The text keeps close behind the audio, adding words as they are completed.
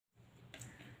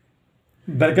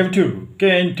Welcome to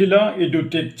കെൻറ്റില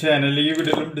edtech channel. ഈ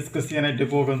വീഡിയോയിൽ discuss ചെയ്യാനായിട്ട്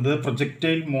പോകുന്നത്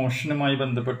പ്രൊജക്റ്റൈൽ മോഷനുമായി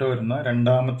ബന്ധപ്പെട്ട് വരുന്ന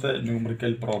രണ്ടാമത്തെ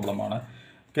ന്യൂമറിക്കൽ പ്രോബ്ലമാണ്.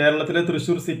 കേരളത്തിലെ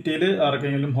തൃശ്ശൂർ സിറ്റിയിൽ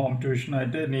ആർക്കെങ്കിലും home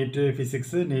ട്യൂഷനായിട്ട് NEET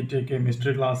physics, NEET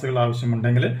chemistry ക്ലാസ്സുകൾ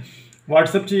ആവശ്യമുണ്ടെങ്കിൽ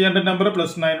വാട്സപ്പ് ചെയ്യേണ്ട നമ്പർ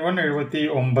 +91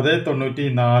 79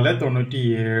 94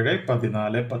 97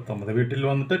 14 19. വീട്ടിൽ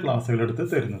വന്നിട്ട് ക്ലാസ്സുകൾ എടുത്ത്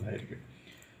തരുന്നതായിരിക്കും.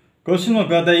 Question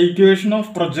നോക്കുക. The equation of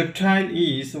projectile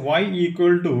is y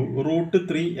equal to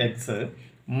 √3x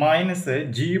minus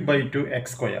g/2x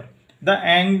square. The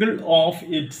angle of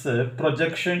its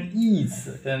projection is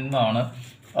എന്നാണ്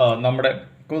നമ്മുടെ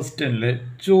ക്വസ്റ്റ്യനിൽ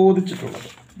ചോദിച്ചിട്ടുള്ളത്.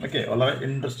 ഓക്കെ, വളരെ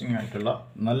ഇൻട്രസ്റ്റിംഗ് ആയിട്ടുള്ള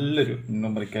നല്ലൊരു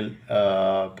ന്യൂമറിക്കൽ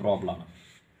പ്രോബ്ലമാണ്.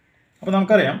 അപ്പോൾ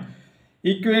നമുക്കറിയാം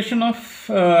equation of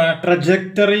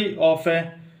trajectory of A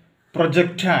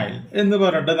projectile എന്ന്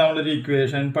പറഞ്ഞിട്ട് നമ്മളൊരു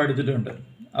ഇക്വേഷൻ പഠിച്ചിട്ടുണ്ട്.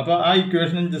 അപ്പോൾ ആ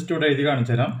ഇക്വേഷൻ ജസ്റ്റ് ഇവിടെ എഴുതി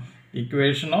കാണിച്ചു തരാം.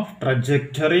 Equation of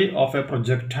trajectory of A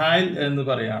projectile എന്ന്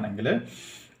പറയുകയാണെങ്കിൽ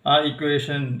ആ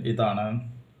ഇക്വേഷൻ ഇതാണ്: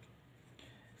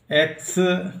 X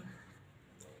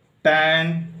tan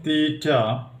theta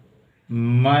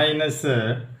minus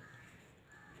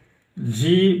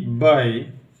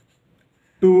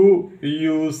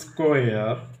g/2u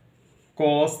square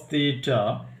cos theta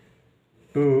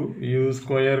 2u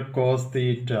square cos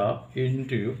theta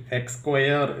into X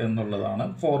square എന്നുള്ളതാണ്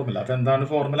ഫോർമുല. അപ്പോൾ എന്താണ്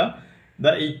formula? The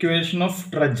equation of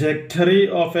trajectory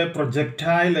of A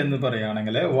projectile എന്ന്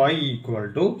പറയുകയാണെങ്കിൽ y equal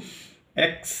to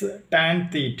X tan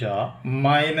theta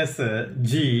minus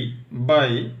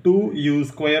g/2u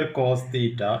square cos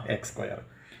theta X square.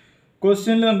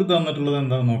 ക്വസ്റ്റ്യനിൽ നമുക്ക് തന്നിട്ടുള്ളത്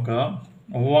എന്താണെന്ന് നോക്കാം.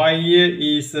 y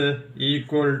is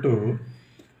equal to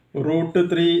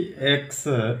 √3x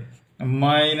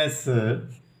minus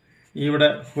ഇവിടെ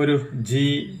ഒരു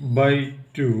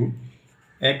g/2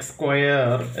 എക്സ്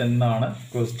സ്ക്വയർ എന്നാണ്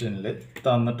ക്വസ്റ്റ്യനിൽ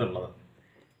തന്നിട്ടുള്ളത്.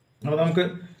 അപ്പോൾ നമുക്ക്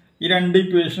ഈ രണ്ട്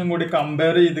ഇക്വേഷനും കൂടി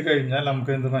കമ്പയർ ചെയ്ത് കഴിഞ്ഞാൽ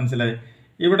നമുക്ക് എന്ത് മനസ്സിലായി?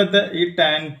 ഇവിടുത്തെ ഈ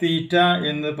ടാൻ തീറ്റ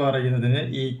എന്ന് പറയുന്നതിന്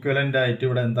ഈക്വലൻ്റ് ആയിട്ട്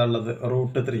ഇവിടെ എന്താ ഉള്ളത്?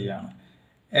 √3 ആണ്.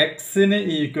 എക്സിന്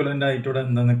ഈക്വലൻ്റ് ആയിട്ട് ഇവിടെ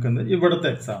എന്താ നിൽക്കുന്നത്? ഇവിടുത്തെ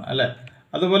എക്സ് ആണ് അല്ലേ.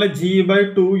 അതുപോലെ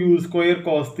g/2u സ്ക്വയർ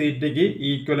കോസ് തീറ്റയ്ക്ക്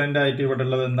ഈക്വലൻ്റ് ആയിട്ട് ഇവിടെ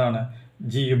ഉള്ളത് എന്താണ്?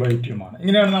 g/2 ആണ്.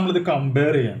 ഇങ്ങനെയാണ് നമ്മളിത്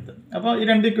കമ്പയർ ചെയ്യുന്നത്. അപ്പോൾ ഈ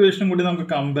രണ്ട് ഇക്വേഷനും കൂടി നമുക്ക്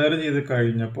കമ്പയർ ചെയ്ത്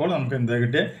കഴിഞ്ഞപ്പോൾ നമുക്ക് എന്താ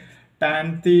കിട്ടിയ? Tan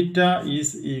theta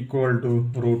is equal to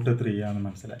 √3 ആണ്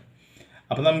മനസ്സിലായി.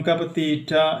 അപ്പോൾ നമുക്കപ്പോൾ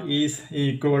തീറ്റ ഈസ്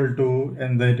ഈക്വൽ ടു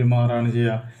എന്തായിട്ട് മാറാണ്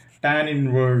ചെയ്യുക? Tan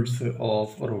inverse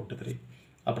of √3.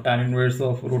 അപ്പോൾ ടാൻ ഇൻവേഴ്സ്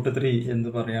ഓഫ് √3 എന്ന്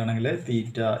പറയുകയാണെങ്കിൽ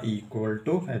തീറ്റ ഈക്വൽ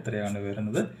ടു എത്രയാണ്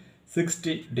വരുന്നത്?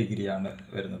 60 ഡിഗ്രിയാണ്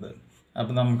വരുന്നത്.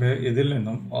 അപ്പോൾ നമുക്ക് ഇതിൽ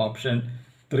നിന്നും ഓപ്ഷൻ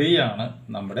 3 ആണ്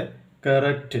നമ്മുടെ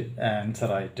കറക്റ്റ് ആൻസർ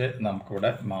ആയിട്ട് നമുക്കിവിടെ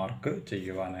മാർക്ക്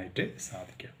ചെയ്യുവാനായിട്ട്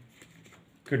സാധിക്കും.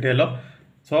 കിട്ടിയല്ലോ.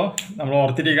 സോ നമ്മൾ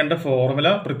ഓർത്തിരിക്കേണ്ട ഫോർമുല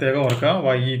പ്രത്യേകം ഓർക്കുക.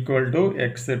 y equal to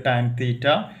X tan theta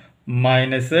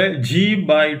minus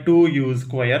g/2u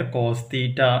square cos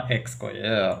theta X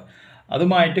square.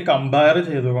 അതുമായിട്ട് കമ്പയർ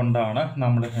ചെയ്തുകൊണ്ടാണ്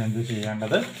നമ്മൾ എന്ത്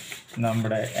ചെയ്യേണ്ടത്?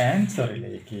 നമ്മുടെ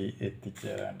ആൻസറിലേക്ക്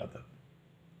എത്തിച്ചേരേണ്ടത്.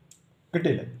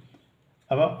 കിട്ടിയില്ലേ?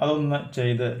 അപ്പോൾ അതൊന്ന്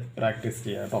ചെയ്ത് പ്രാക്ടീസ്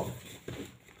ചെയ്യാം കേട്ടോ.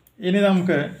 ഇനി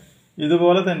നമുക്ക്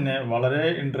ഇതുപോലെ തന്നെ വളരെ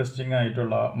ഇൻട്രസ്റ്റിംഗ്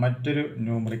ആയിട്ടുള്ള മറ്റൊരു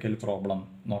ന്യൂമറിക്കൽ പ്രോബ്ലം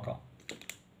നോക്കാം.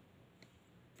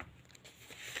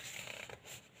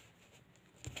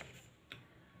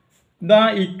 The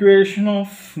equation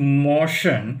of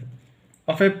motion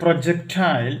of A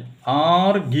projectile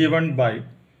are given by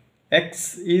X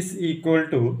is equal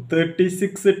to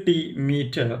 36t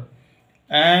metre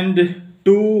and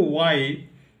 2y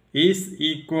is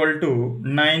equal to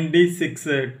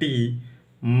 96t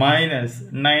minus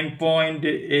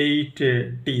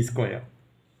 9.8t square.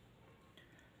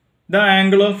 The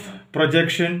angle of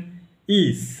projection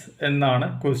is എന്നാണ്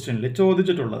ക്വസ്റ്റ്യനിൽ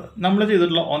ചോദിച്ചിട്ടുള്ളത്. നമ്മൾ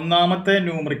ചെയ്തിട്ടുള്ള ഒന്നാമത്തെ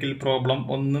numerical problem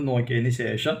ഒന്ന് നോക്കിയതിന്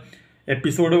ശേഷം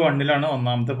episode 1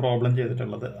 ഒന്നാമത്തെ പ്രോബ്ലം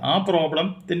ചെയ്തിട്ടുള്ളത്. ആ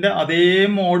പ്രോബ്ലത്തിൻ്റെ അതേ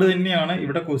മോഡ് തന്നെയാണ്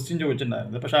ഇവിടെ ക്വസ്റ്റ്യൻ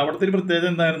ചോദിച്ചിട്ടുണ്ടായിരുന്നത്. പക്ഷെ അവിടുത്തെ ഒരു പ്രത്യേകത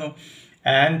എന്തായിരുന്നു?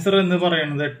 ആൻസർ എന്ന്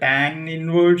പറയുന്നത് ടാൻ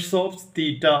ഇൻവേഴ്സ് ഓഫ്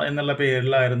തീറ്റ എന്നുള്ള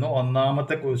പേരിലായിരുന്നു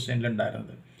ഒന്നാമത്തെ ക്വസ്റ്റ്യനിൽ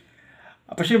ഉണ്ടായിരുന്നത്.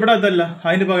 പക്ഷെ ഇവിടെ അതല്ല.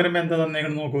 അതിന് പകരം എന്താ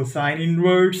തന്നേക്കണം നോക്കൂ. സൈൻ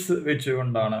ഇൻവേഴ്സ്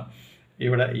വെച്ചുകൊണ്ടാണ്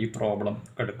ഇവിടെ ഈ പ്രോബ്ലം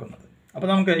എടുക്കുന്നത്. അപ്പോൾ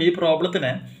നമുക്ക് ഈ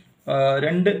പ്രോബ്ലത്തിനെ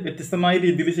രണ്ട് വ്യത്യസ്തമായ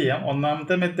രീതിയിൽ ചെയ്യാം.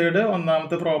 ഒന്നാമത്തെ മെത്തേഡ്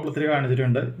ഒന്നാമത്തെ പ്രോബ്ലത്തിൽ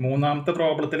കാണിച്ചിട്ടുണ്ട്. മൂന്നാമത്തെ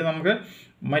പ്രോബ്ലത്തിൽ നമുക്ക്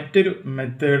മറ്റൊരു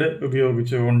മെത്തേഡ്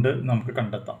ഉപയോഗിച്ചുകൊണ്ട് നമുക്ക്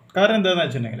കണ്ടെത്താം. കാരണം എന്താണെന്ന്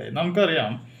വെച്ചിട്ടുണ്ടെങ്കിൽ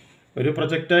നമുക്കറിയാം ഒരു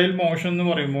പ്രൊജക്റ്റൈൽ മോഷൻ എന്ന്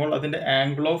പറയുമ്പോൾ അതിൻ്റെ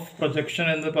ആംഗിൾ ഓഫ് പ്രൊജക്ഷൻ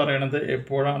എന്ന് പറയുന്നത്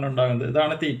എപ്പോഴാണ് ഉണ്ടാകുന്നത്?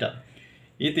 ഇതാണ് തീറ്റ.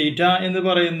 ഈ തീറ്റ എന്ന്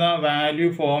പറയുന്ന വാല്യൂ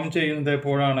ഫോം ചെയ്യുന്നത്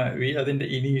എപ്പോഴാണ്? അതിൻ്റെ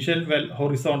initial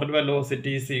horizontal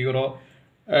velocity 0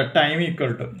 time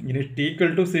equal to t =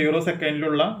 0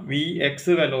 സെക്കൻഡിലുള്ള vx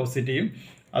വെലോസിറ്റിയും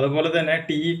അതുപോലെ തന്നെ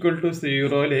t =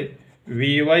 0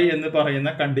 വി വൈ എന്ന് പറയുന്ന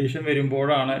കണ്ടീഷൻ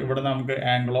വരുമ്പോഴാണ് ഇവിടെ നമുക്ക്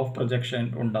ആംഗിൾ ഓഫ് പ്രൊജക്ഷൻ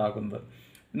ഉണ്ടാകുന്നത്.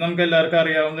 നമുക്ക് എല്ലാവർക്കും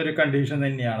അറിയാവുന്ന ഒരു കണ്ടീഷൻ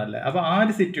തന്നെയാണല്ലേ. അപ്പോൾ ആ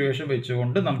ഒരു സിറ്റുവേഷൻ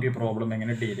വെച്ചുകൊണ്ട് നമുക്ക് ഈ പ്രോബ്ലം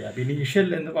എങ്ങനെ ഡീൽ ചെയ്യാം. ഇനീഷ്യൽ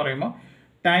എന്ന് പറയുമ്പോൾ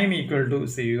ടൈം ഈക്വൽ ടു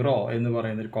 0 എന്ന്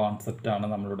പറയുന്ന ഒരു കോൺസെപ്റ്റാണ്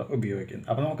നമ്മളിവിടെ ഉപയോഗിക്കുന്നത്.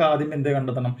 അപ്പോൾ നമുക്ക് ആദ്യം എന്ത്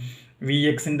കണ്ടെത്തണം? വി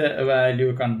എക്സിൻ്റെ വാല്യൂ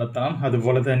കണ്ടെത്തണം.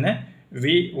 അതുപോലെ തന്നെ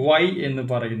വി വൈ എന്ന്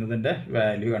പറയുന്നതിൻ്റെ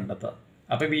വാല്യൂ കണ്ടെത്താം.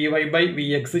 അപ്പോൾ V Y by V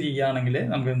X ചെയ്യുകയാണെങ്കിൽ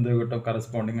നമുക്ക് എന്ത് കിട്ടും?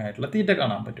 കറസ്പോണ്ടിങ് ആയിട്ടുള്ള തീറ്റ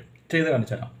കാണാൻ പറ്റും. ചെയ്ത്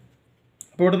കാണിച്ചു തരാം.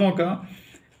 അപ്പോൾ ഇവിടെ നോക്കാം,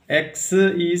 X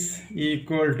is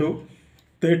equal to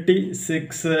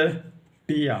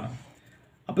 36t ആണ്.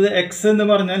 അപ്പോൾ ഇത് എക്സ് എന്ന്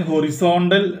പറഞ്ഞാൽ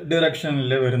ഹൊറിസോണ്ടൽ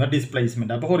ഡിറക്ഷനിൽ വരുന്ന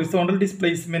ഡിസ്പ്ലേസ്മെൻറ്റ്. അപ്പോൾ ഹൊറിസോണ്ടൽ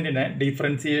ഡിസ്പ്ലേസ്മെൻറ്റിനെ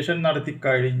ഡിഫറൻസിയേഷൻ നടത്തി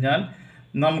കഴിഞ്ഞാൽ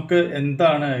നമുക്ക്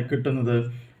എന്താണ് കിട്ടുന്നത്?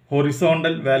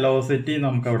 ഹൊറിസോണ്ടൽ വെലോസിറ്റി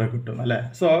നമുക്ക് അവിടെ കിട്ടും അല്ലേ.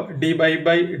 So D bye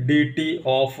bye D T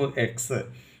of X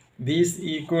these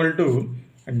equal to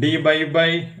D bye bye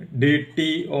D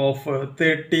T of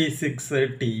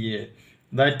 36t.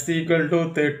 That's equal to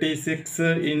 36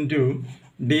 into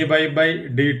D bye bye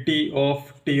D T of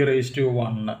T raise to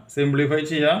 1. Simplify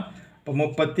ചെയ്യാം. അപ്പോൾ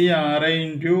 36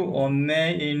 into 1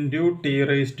 into T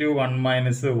raise to 1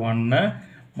 minus 1,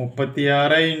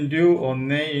 36 into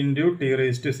 1 into T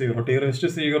raise to 0. T raise to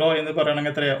 0 എന്ന്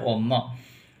പറയണമെങ്കിൽ എത്രയാണ്? 1.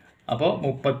 അപ്പോൾ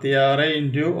 36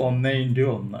 into 1 into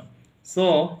 1. So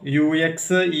you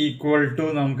X equal to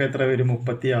നമുക്ക് എത്ര വരും?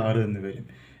 36 എന്ന് വരും.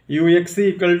 യു എക്സ്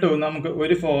ഈക്വൽ ടു നമുക്ക്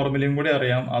ഒരു ഫോർമുലയും കൂടി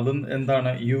അറിയാം. അതും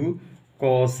എന്താണ്? യു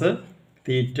കോസ്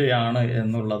തീറ്റയാണ്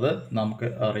എന്നുള്ളത് നമുക്ക്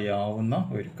അറിയാവുന്ന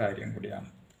ഒരു കാര്യം കൂടിയാണ്.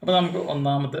 അപ്പോൾ നമുക്ക്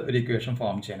ഒന്നാമത്തെ ഒരു ഇക്വേഷൻ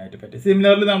ഫോം ചെയ്യാനായിട്ട് പറ്റി.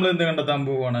 സിമിലർലി നമ്മൾ എന്ത് കണ്ടെത്താൻ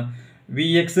പോവുകയാണ്? വി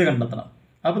എക്സ് കണ്ടെത്തണം.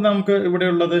 അപ്പോൾ നമുക്ക് ഇവിടെ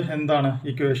ഉള്ളത് എന്താണ്?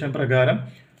 ഇക്വേഷൻ പ്രകാരം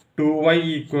 2y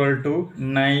equal to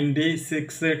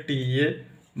 96t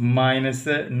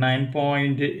minus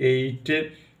 9.8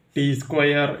 T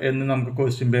square എന്ന് നമുക്ക്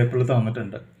ക്വസ്റ്റ്യൻ പേപ്പറിൽ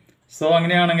തന്നിട്ടുണ്ട്. സോ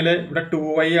അങ്ങനെയാണെങ്കിൽ ഇവിടെ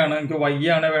 2y ആണ്, എനിക്ക് y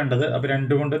ആണ് വേണ്ടത്. അപ്പോൾ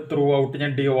 2 കൊണ്ട് ത്രൂ ഔട്ട്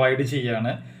ഞാൻ ഡിവൈഡ്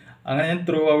ചെയ്യാണ്. അങ്ങനെ ഞാൻ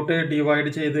ത്രൂ ഔട്ട് ഡിവൈഡ്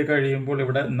ചെയ്ത് കഴിയുമ്പോൾ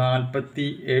ഇവിടെ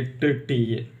 48t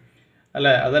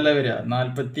അല്ലേ, അതല്ല വരിക.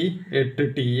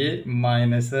 48t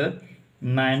minus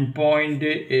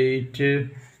 9.8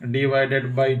 divided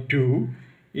by 2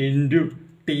 into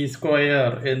T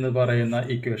square എന്ന് പറയുന്ന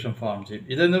ഇക്വേഷൻ ഫോം ചെയ്യും.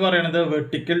 ഇതെന്ന് പറയുന്നത്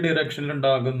വെർട്ടിക്കൽ ഡിറക്ഷനിൽ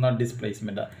ഉണ്ടാകുന്ന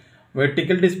ഡിസ്പ്ലേസ്മെൻറ്റാണ്.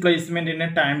 വെർട്ടിക്കൽ ഡിസ്പ്ലേസ്മെൻറ്റിനെ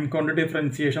ടൈം കൊണ്ട്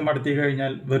ഡിഫറൻസിയേഷൻ നടത്തി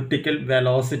കഴിഞ്ഞാൽ വെർട്ടിക്കൽ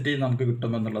വെലോസിറ്റി നമുക്ക്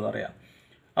കിട്ടുമെന്നുള്ളത് അറിയാം.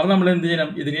 അപ്പോൾ നമ്മൾ എന്ത് ചെയ്യണം?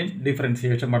 ഇതിന്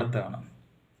ഡിഫറൻസിയേഷൻ നടത്തുകയാണ്.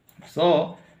 So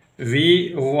we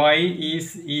Y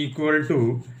is equal to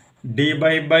D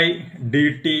bye bye D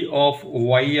T of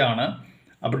Y ആണ്.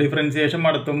 അപ്പോൾ ഡിഫറൻസിയേഷൻ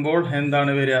നടത്തുമ്പോൾ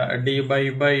എന്താണ് വരിക? D bye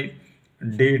bye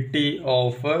D T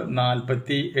of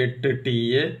 48t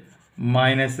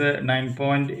minus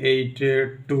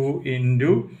 9.82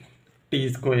 into T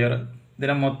square.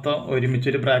 ഇതിനെ മൊത്തം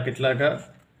ഒരുമിച്ചൊരു ബ്രാക്കറ്റിലാക്കുക.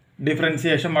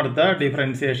 ഡിഫറൻസിയേഷൻ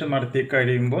നടത്തി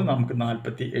കഴിയുമ്പോൾ നമുക്ക്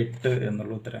 48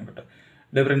 എന്നുള്ള ഉത്തരം കിട്ടും.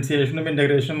 ഡിഫറൻസിയേഷനും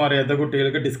ഇൻ്റഗ്രേഷനും അറിയാത്ത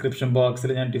കുട്ടികൾക്ക് ഡിസ്ക്രിപ്ഷൻ ബോക്സിൽ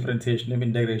ഞാൻ ഡിഫറൻസിയേഷനും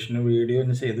ഇൻ്റഗ്രേഷനും വീഡിയോ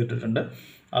ഒന്ന് ചെയ്തിട്ടിട്ടുണ്ട്.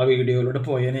 ആ വീഡിയോയിലൂടെ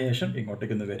പോയതിന് ശേഷം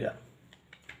ഇങ്ങോട്ടേക്ക് ഒന്ന് വരിക.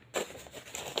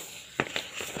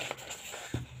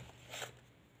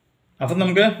 അപ്പം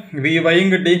നമുക്ക് വി വൈയും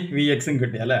കിട്ടി, വി എക്സും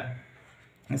കിട്ടി അല്ലേ.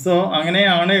 സോ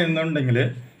അങ്ങനെയാണ് എന്നുണ്ടെങ്കിൽ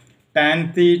ടാൻ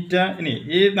തീറ്റ, ഇനി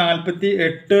ഈ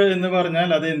 48 എന്ന് പറഞ്ഞാൽ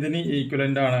അത് എന്തിന്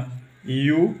ഈക്വലൻ്റ് ആണ്?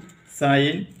 യു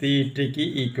സൈൻ തീറ്റയ്ക്ക്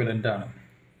ഈക്വലൻ്റ് ആണ്.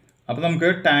 അപ്പോൾ നമുക്ക്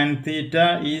tan theta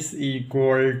is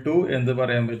equal to എന്ത്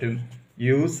പറയാൻ പറ്റും?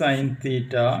 U sine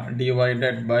theta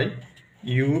divided by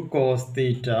U cos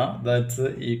theta, that's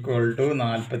equal to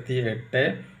 48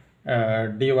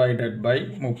 divided by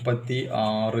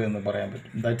 36 എന്ന് പറയാൻ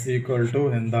പറ്റും. ദാറ്റ്സ് ഈക്വൽ ടു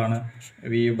എന്താണ്?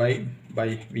 V by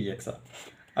V X.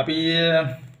 അപ്പോൾ ഈ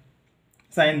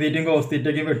സൈൻ തീറ്റയും കോസ്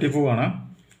തീറ്റയ്ക്കും വെട്ടിപ്പോവാണ്.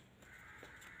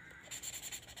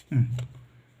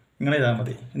 ഇങ്ങനെ ചെയ്താൽ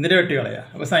മതി. എന്നിട്ട് വെട്ടി കളയുക.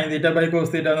 അപ്പോൾ sine theta by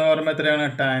cos theta എന്ന് പറയുമ്പോൾ എത്രയാണ്?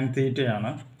 ടാൻ തീറ്റയാണ്.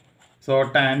 So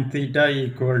tan theta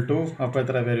equal to അപ്പോൾ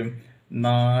എത്ര വരും?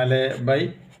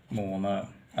 4/3.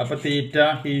 അപ്പോൾ തീറ്റ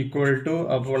ഈക്വൽ ടു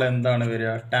അപ്പോൾ എന്താണ്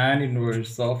വരിക? Tan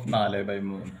inverse of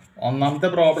 4/3. ഒന്നാമത്തെ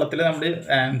പ്രോബ്ലത്തിൽ നമ്മുടെ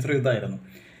ആൻസർ ഇതായിരുന്നു.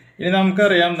 ഇനി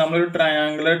നമുക്കറിയാം, നമ്മളൊരു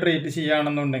ട്രയാങ്കിൾ ട്രീറ്റ്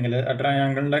ചെയ്യുകയാണെന്നുണ്ടെങ്കിൽ ആ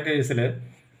ട്രയാങ്കിളിൻ്റെ കേസിൽ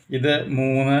ഇത്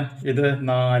 3, ഇത്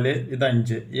 4, ഇത്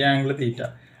 5, ഈ ആംഗിൾ തീറ്റ.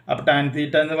 അപ്പോൾ ടാൻ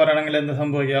തീറ്റ എന്ന് പറയണമെങ്കിൽ എന്താ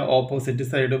സംഭവിക്കുക? Opposite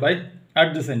side by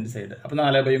adjacent side. അപ്പോൾ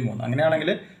 4/3. അങ്ങനെയാണെങ്കിൽ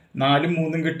 4ഉം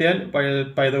 3ഉം കിട്ടിയാൽ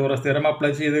പൈതഗോറസ് തിയറം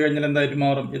അപ്ലൈ ചെയ്ത് കഴിഞ്ഞാൽ എന്തായിട്ട്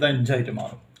മാറും? ഇത് 5 ആയിട്ട്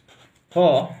മാറും.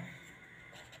 അപ്പോൾ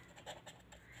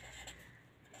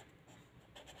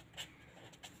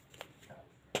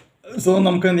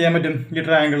നമുക്ക് എന്ത് ചെയ്യാൻ പറ്റും? ഈ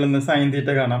ട്രയാങ്കിളിൽ നിന്ന് സൈൻ തീറ്റ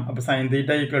കാണാം. അപ്പോൾ സൈൻ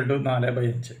തീറ്റ ഈക്വൽ ടു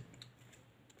 4/5.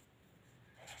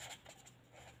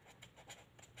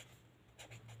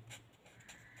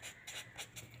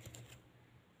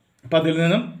 അപ്പം അതിൽ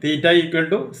നിന്നും theta equal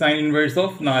to sine inverse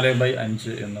of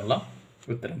 4/5 എന്നുള്ള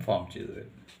ഉത്തരം ഫോം ചെയ്തു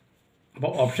വരും.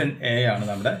 അപ്പോൾ ഓപ്ഷൻ എ ആണ്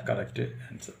നമ്മുടെ കറക്റ്റ്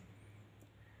ആൻസർ.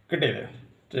 കിട്ടിയില്ലേ?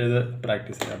 ചെയ്ത്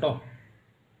പ്രാക്ടീസ് ചെയ്യാം കേട്ടോ.